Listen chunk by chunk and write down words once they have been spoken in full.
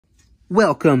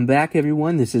Welcome back,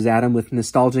 everyone. This is Adam with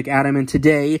Nostalgic Adam, and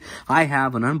today I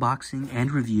have an unboxing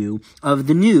and review of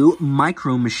the new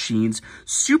Micro Machines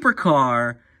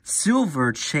Supercar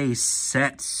Silver Chase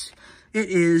set. It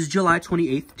is July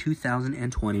 28th,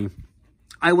 2020.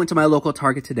 I went to my local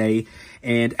Target today,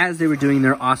 and as they were doing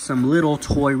their awesome little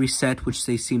toy reset, which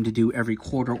they seem to do every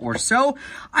quarter or so,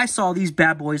 I saw these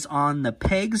bad boys on the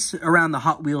pegs around the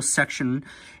Hot Wheels section,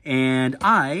 and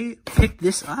I picked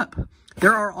this up.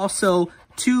 There are also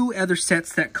two other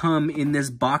sets that come in this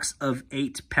box of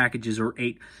 8 packages, or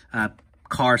 8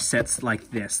 car sets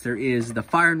like this. There is the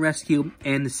Fire and Rescue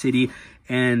and the City,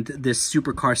 and this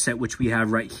supercar set, which we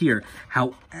have right here.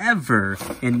 However,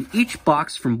 in each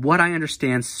box, from what I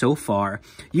understand so far,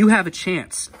 you have a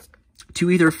chance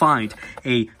to either find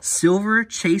a silver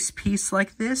chase piece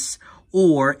like this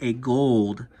or a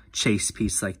gold chase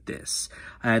piece like this.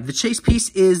 The chase piece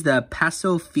is the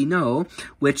Paso Fino,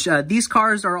 which these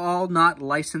cars are all not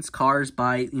licensed cars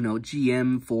by,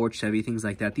 GM, Ford, Chevy, things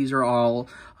like that. These are all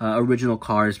original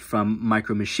cars from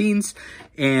Micro Machines,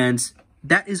 and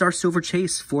that is our silver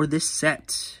chase for this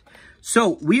set.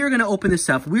 So we are going to open this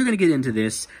up. We're going to get into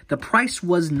this. The price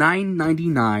was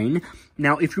 $9.99.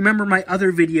 Now, if you remember my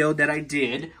other video that I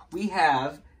did, we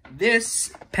have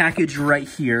this package right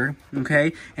here,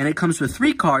 okay? And it comes with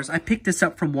 3 cars. I picked this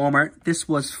up from Walmart. This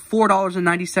was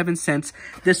 $4.97.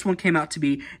 This one came out to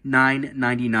be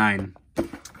 $9.99.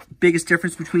 Biggest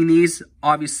difference between these,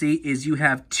 obviously, is you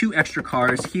have 2 extra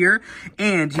cars here,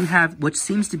 and you have what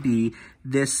seems to be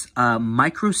this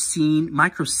micro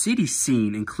city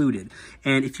scene included.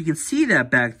 And if you can see that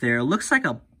back there, it looks like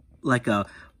a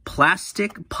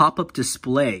plastic pop-up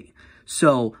display.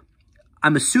 So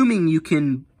I'm assuming you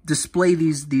can display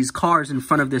these cars in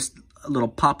front of this little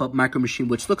pop-up Micro Machine,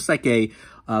 which looks like a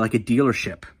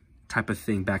dealership type of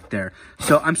thing back there.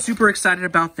 So I'm super excited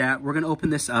about that. We're gonna open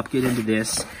this up, get into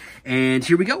this, and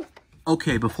here we go.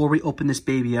 Okay, before we open this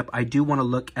baby up, I do want to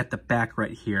look at the back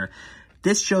right here.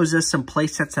 This shows us some play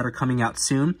sets that are coming out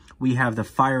soon. We have the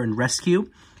Fire and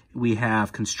Rescue. We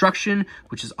have Construction,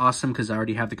 which is awesome because I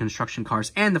already have the Construction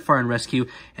cars and the Fire and Rescue.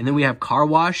 And then we have Car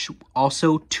Wash,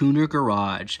 also Tuner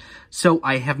Garage. So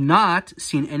I have not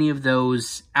seen any of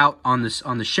those out on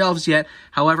the shelves yet.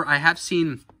 However, I have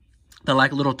seen the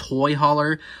little toy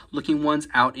hauler looking ones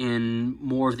out in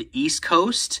more of the East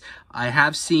Coast. I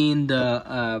have seen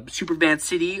the Supervan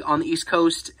City on the East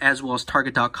Coast, as well as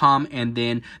Target.com, and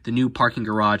then the new parking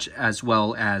garage, as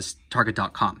well as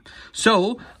Target.com.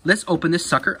 So let's open this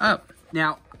sucker up.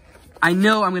 Now, I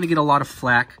know I'm going to get a lot of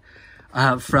flack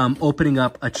from opening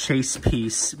up a chase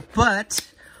piece, but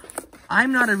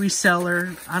I'm not a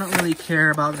reseller. I don't really care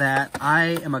about that.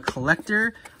 I am a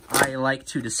collector. I like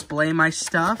to display my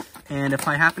stuff, and if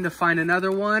I happen to find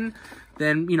another one,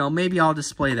 then, maybe I'll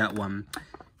display that one.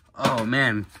 Oh,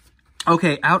 man.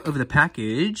 Okay, out of the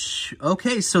package.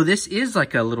 Okay, so this is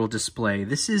like a little display.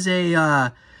 This is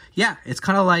a, yeah, it's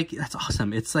kind of like, that's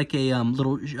awesome. It's like a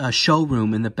little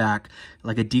showroom in the back,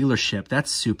 like a dealership.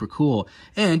 That's super cool.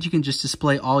 And you can just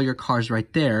display all your cars right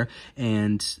there,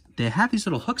 and they have these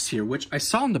little hooks here, which I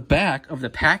saw on the back of the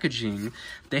packaging.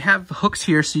 They have hooks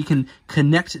here so you can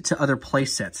connect it to other play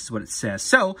sets, is what it says.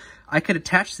 So I could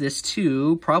attach this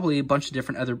to probably a bunch of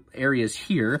different other areas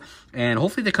here, and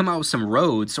hopefully they come out with some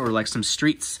roads or like some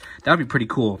streets. That would be pretty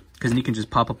cool, because then you can just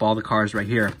pop up all the cars right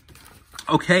here.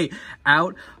 Okay,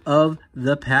 out of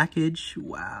the package.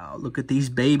 Wow, look at these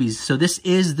babies. So this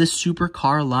is the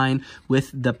supercar line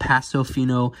with the Paso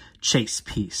Fino chase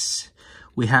piece.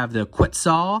 We have the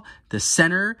Quetzal, the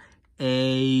Center,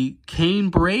 a cane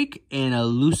brake, and a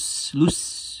Lusitano.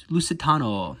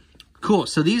 Cool.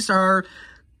 So these are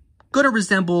going to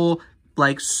resemble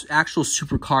like actual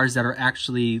supercars that are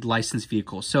actually licensed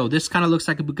vehicles. So this kind of looks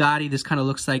like a Bugatti. This kind of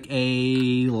looks like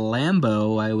a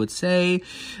Lambo, I would say.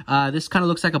 This kind of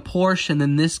looks like a Porsche, and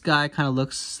then this guy kind of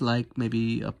looks like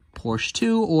maybe a Porsche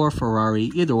 2 or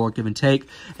Ferrari, either or, give and take.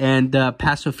 And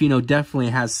Paso Fino definitely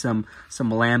has some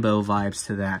Lambo vibes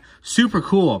to that. Super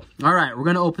cool. All right, we're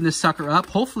gonna open this sucker up.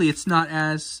 Hopefully it's not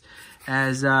as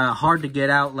hard to get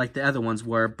out like the other ones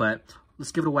were, but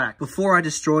let's give it a whack. Before I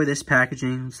destroy this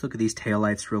packaging, let's look at these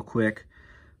taillights real quick.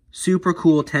 Super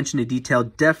cool attention to detail.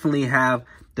 Definitely have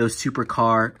those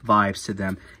supercar vibes to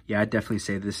them. Yeah, I'd definitely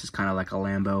say this is kind of like a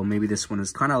Lambo. Maybe this one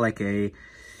is kind of like a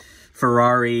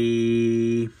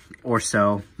Ferrari or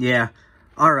so. Yeah.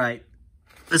 All right.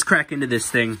 Let's crack into this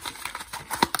thing.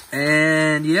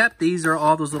 And yep, these are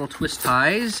all those little twist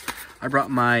ties. I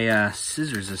brought my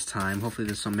scissors this time. Hopefully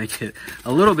this will make it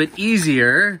a little bit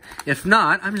easier. If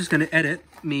not, I'm just going to edit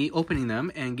me opening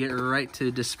them and get right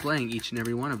to displaying each and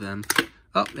every one of them.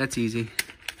 Oh, that's easy.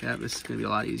 Yeah, this is going to be a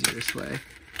lot easier this way.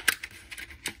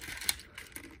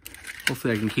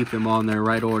 Hopefully I can keep them all in their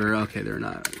right order. Okay, they're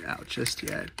not out just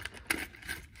yet.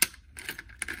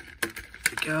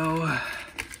 There we go.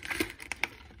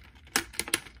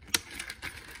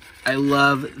 I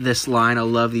love this line. I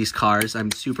love these cars.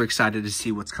 I'm super excited to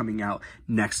see what's coming out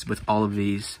next with all of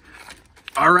these.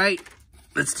 All right,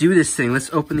 let's do this thing.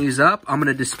 Let's open these up. I'm going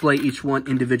to display each one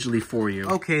individually for you.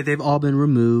 Okay, they've all been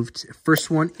removed. First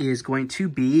one is going to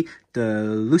be the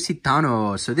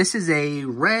Lusitano. So this is a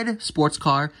red sports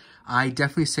car. I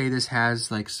definitely say this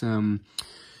has like some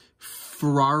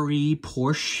Ferrari,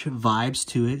 Porsche vibes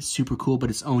to it. Super cool, but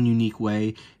its own unique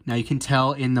way. Now you can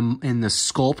tell in the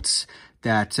sculpts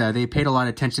that they paid a lot of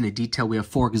attention to detail. We have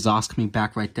 4 exhausts coming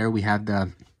back right there. We have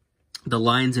the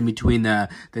lines in between the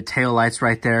tail lights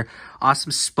right there.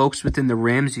 Awesome spokes within the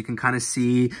rims. You can kind of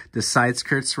see the side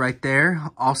skirts right there.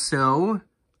 Also,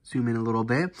 zoom in a little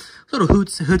bit. Little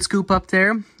hood scoop up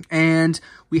there. And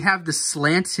we have the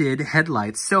slanted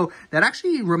headlights. So that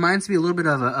actually reminds me a little bit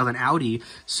of an Audi.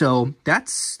 So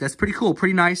that's pretty cool,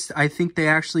 pretty nice. I think they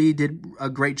actually did a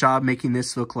great job making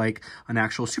this look like an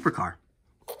actual supercar.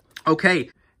 Okay,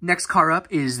 next car up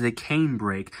is the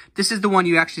Canebrake. This is the one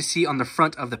you actually see on the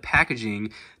front of the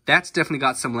packaging. That's definitely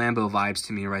got some Lambo vibes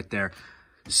to me right there.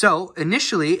 So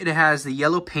initially it has the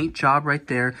yellow paint job right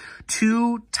there.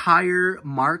 2 tire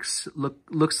marks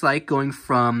looks like going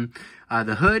from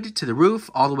the hood to the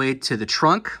roof all the way to the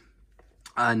trunk.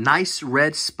 Nice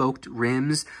red spoked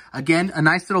rims. Again, a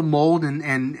nice little mold and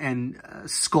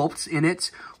sculpts in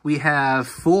it. We have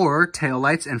 4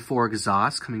 taillights and 4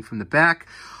 exhausts coming from the back.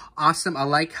 Awesome. I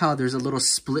like how there's a little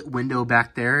split window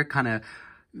back there. It kind of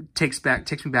takes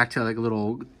me back to like a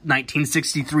little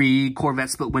 1963 Corvette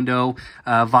split window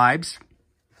vibes.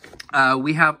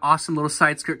 We have awesome little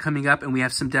side skirt coming up, and we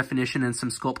have some definition and some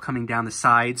sculpt coming down the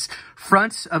sides.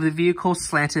 Front of the vehicle,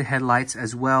 slanted headlights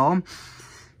as well.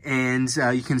 And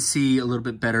you can see a little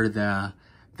bit better the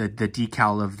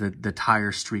decal of the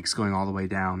tire streaks going all the way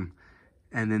down.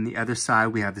 And then the other side,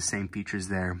 we have the same features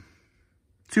there.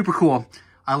 Super cool.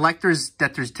 I like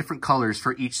that there's different colors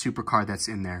for each supercar that's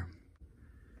in there.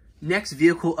 Next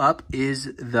vehicle up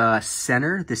is the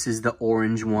Center. This is the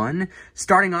orange one.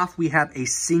 Starting off, we have a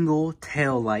single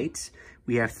tail light.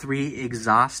 We have 3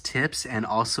 exhaust tips and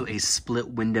also a split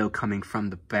window coming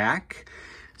from the back.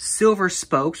 Silver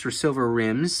spokes or silver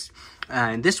rims.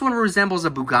 And this one resembles a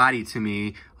Bugatti to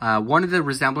me. One of the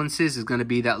resemblances is going to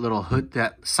be that little hood,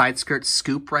 that side skirt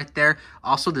scoop right there.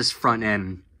 Also this front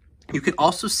end. You can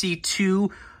also see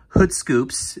 2 hood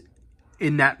scoops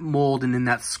in that mold and in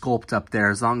that sculpt up there,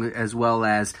 as well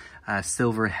as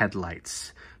silver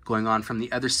headlights. Going on from the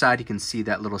other side, you can see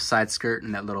that little side skirt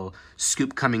and that little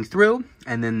scoop coming through,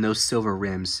 and then those silver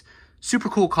rims. Super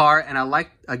cool car, and I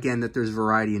like, again, that there's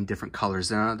variety in different colors.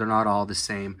 They're not all the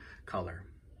same color.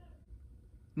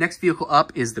 Next vehicle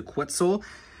up is the Quetzal.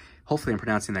 Hopefully I'm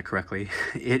pronouncing that correctly.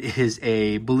 It is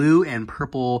a blue and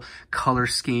purple color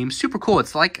scheme. Super cool.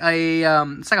 It's like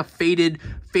a faded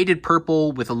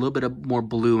purple with a little bit of more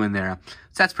blue in there.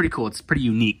 So that's pretty cool. It's pretty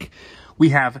unique. We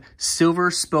have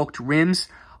silver spoked rims,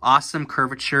 awesome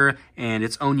curvature, and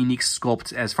its own unique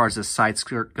sculpt as far as the side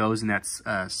skirt goes, and that's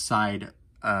side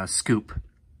scoop.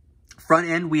 Front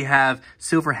end, we have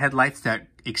silver headlights that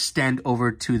extend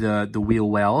over to the wheel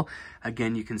well.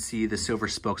 Again, you can see the silver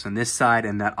spokes on this side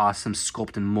and that awesome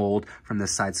sculpt and mold from the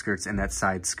side skirts and that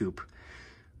side scoop.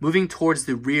 Moving towards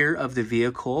the rear of the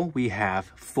vehicle, we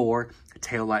have 4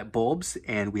 taillight bulbs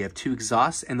and we have 2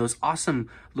 exhausts and those awesome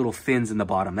little fins in the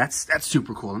bottom. That's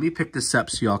super cool. Let me pick this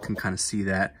up so y'all can kind of see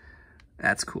that.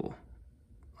 That's cool.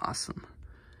 Awesome.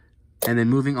 And then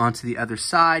moving on to the other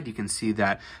side, you can see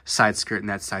that side skirt and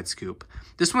that side scoop.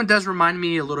 This one does remind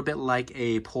me a little bit like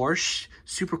a Porsche.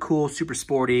 Super cool, super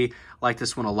sporty. I like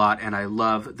this one a lot, and I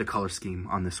love the color scheme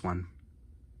on this one.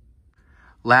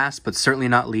 Last, but certainly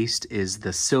not least, is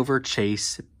the Silver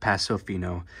Chase Paso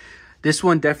Fino. This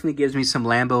one definitely gives me some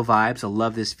Lambo vibes. I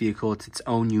love this vehicle. It's its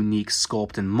own unique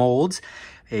sculpt and molds.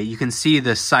 You can see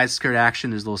the side skirt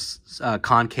action. There's a little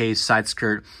concave side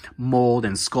skirt mold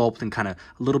and sculpt and kind of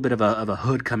a little bit of a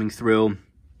hood coming through.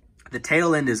 The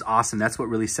tail end is awesome. That's what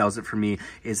really sells it for me,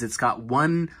 is it's got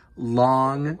 1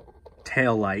 long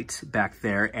tail light back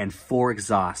there and 4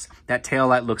 exhausts. That tail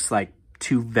light looks like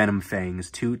 2 venom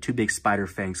fangs, two big spider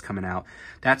fangs coming out.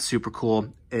 That's super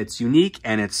cool. It's unique,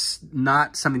 and it's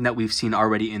not something that we've seen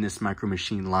already in this Micro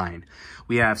Machine line.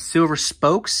 We have silver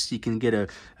spokes. You can get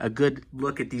a good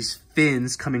look at these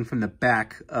fins coming from the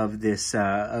back of this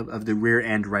of the rear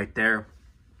end right there.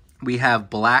 We have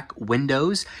black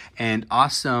windows and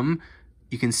awesome.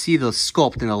 You can see the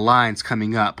sculpt and the lines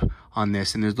coming up on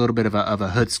this, and there's a little bit of a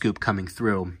hood scoop coming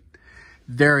through.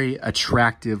 Very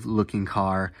attractive looking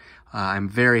car. I'm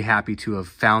very happy to have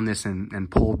found this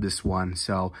and pulled this one.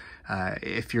 So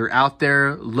if you're out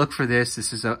there, look for this.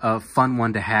 This is a fun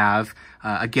one to have.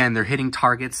 Again, they're hitting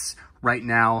targets right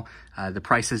now. The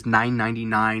price is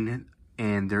 $9.99,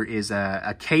 and there is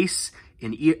a case.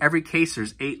 In every case,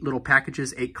 there's 8 little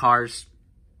packages, 8 cars,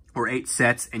 or 8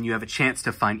 sets, and you have a chance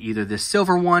to find either this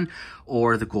silver one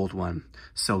or the gold one.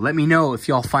 So let me know if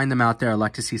y'all find them out there. I'd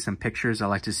like to see some pictures. I'd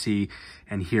like to see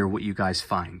and hear what you guys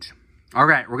find. All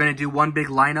right, we're gonna do one big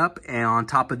lineup and on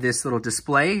top of this little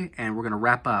display, and we're gonna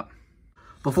wrap up.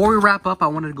 Before we wrap up, I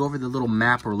wanted to go over the little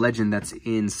map or legend that's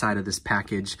inside of this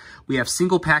package. We have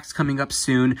single packs coming up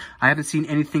soon. I haven't seen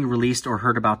anything released or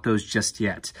heard about those just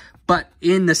yet. But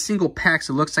in the single packs,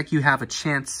 it looks like you have a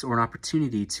chance or an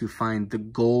opportunity to find the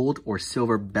gold or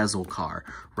silver bezel car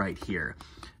right here.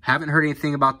 Haven't heard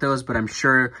anything about those, but I'm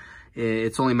sure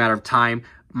it's only a matter of time.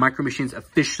 Micro Machines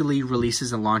officially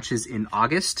releases and launches in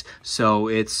August, so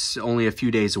it's only a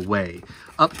few days away.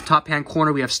 Up top hand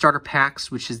corner, we have starter packs,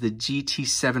 which is the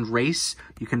GT7 Race.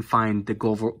 You can find the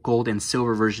gold and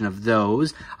silver version of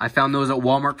those. I found those at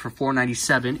Walmart for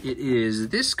 $4.97. It is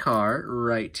this car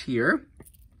right here.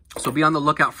 So be on the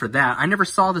lookout for that. I never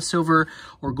saw the silver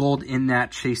or gold in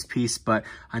that chase piece, but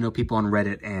I know people on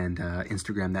Reddit and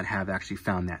Instagram that have actually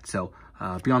found that. So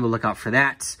be on the lookout for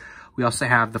that. We also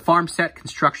have the farm set,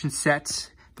 construction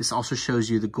set. This also shows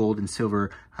you the gold and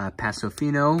silver Paso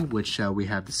Fino, which we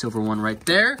have the silver one right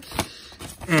there.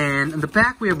 And in the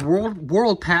back, we have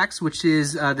World Packs, which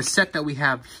is the set that we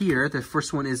have here. The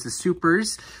first one is the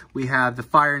Supers. We have the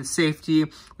Fire and Safety.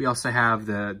 We also have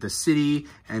the City,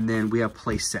 and then we have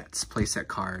playset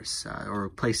cars, or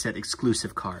playset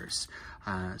exclusive cars.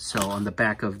 So on the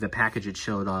back of the package, it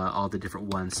showed all the different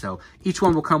ones. So each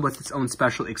one will come with its own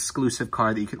special exclusive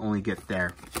car that you can only get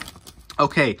there.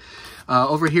 Okay,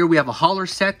 over here we have a hauler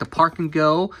set, the Park and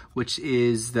Go, which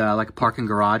is like a parking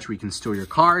garage where you can store your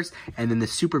cars, and then the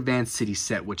Super Van City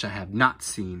set, which I have not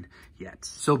seen yet.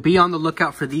 So be on the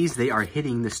lookout for these. They are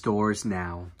hitting the stores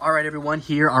now. All right, everyone,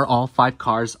 here are all 5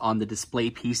 cars on the display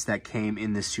piece that came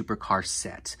in the supercar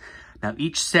set. Now,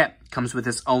 each set comes with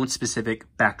its own specific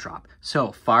backdrop.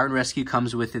 So, Fire and Rescue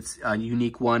comes with its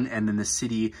unique one, and then the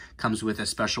City comes with a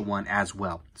special one as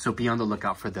well. So, be on the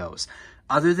lookout for those.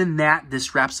 Other than that,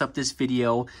 this wraps up this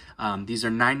video. These are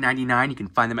 $9.99. You can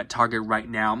find them at Target right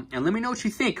now. And let me know what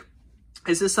you think.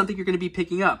 Is this something you're going to be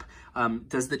picking up?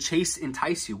 Does the chase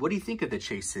entice you? What do you think of the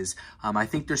chases? I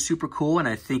think they're super cool, and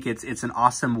I think it's an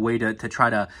awesome way to try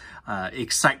to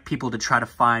excite people to try to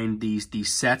find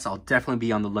these sets. I'll definitely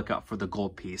be on the lookout for the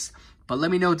gold piece. But let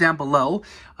me know down below.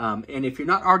 And if you're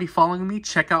not already following me,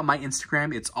 check out my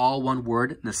Instagram. It's all one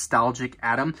word, Nostalgic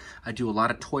Adam. I do a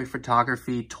lot of toy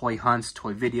photography, toy hunts,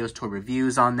 toy videos, toy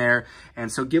reviews on there.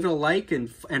 And so give it a like and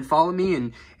follow me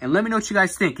and let me know what you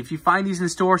guys think. If you find these in the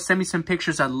store, send me some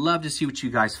pictures. I'd love to see what you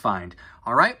guys find.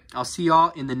 All right, I'll see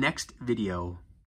y'all in the next video.